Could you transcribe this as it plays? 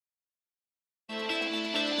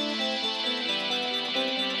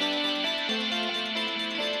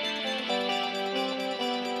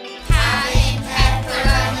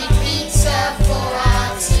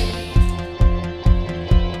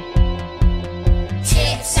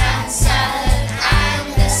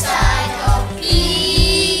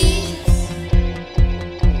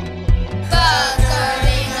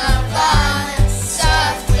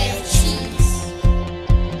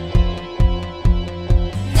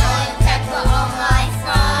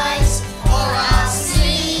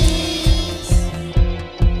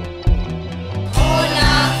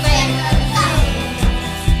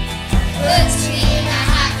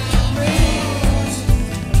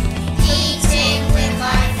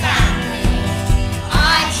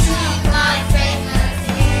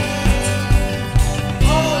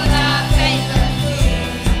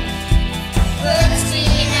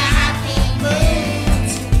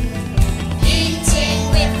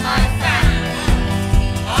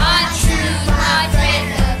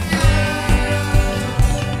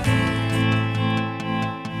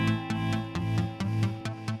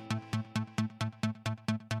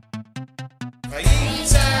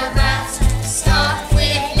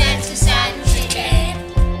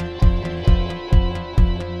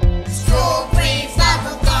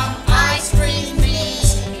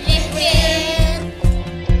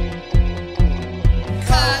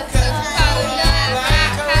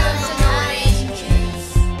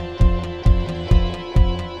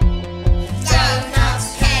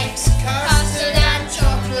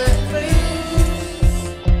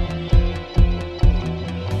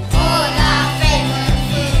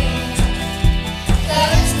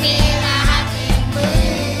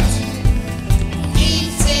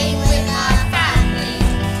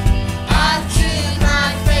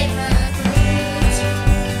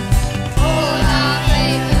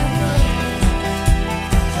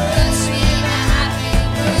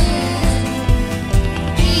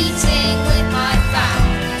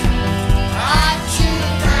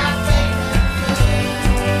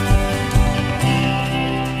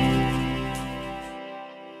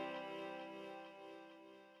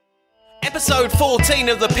Episode 14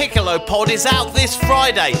 of the Piccolo Pod is out this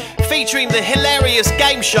Friday, featuring the hilarious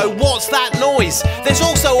game show What's That Noise? There's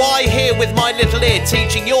also I Hear with My Little Ear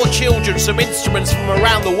teaching your children some instruments from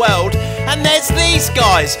around the world. And there's these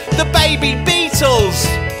guys, the Baby Beatles.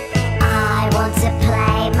 I want to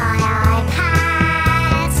play my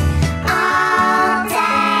iPad all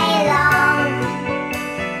day long.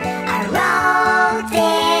 I wrote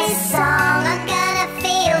this song, I'm gonna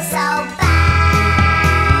feel so bad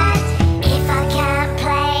if I can't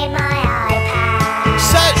play my iPad.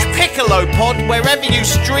 Search Piccolo Pod wherever you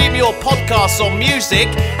stream your podcasts on music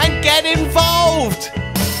and get involved.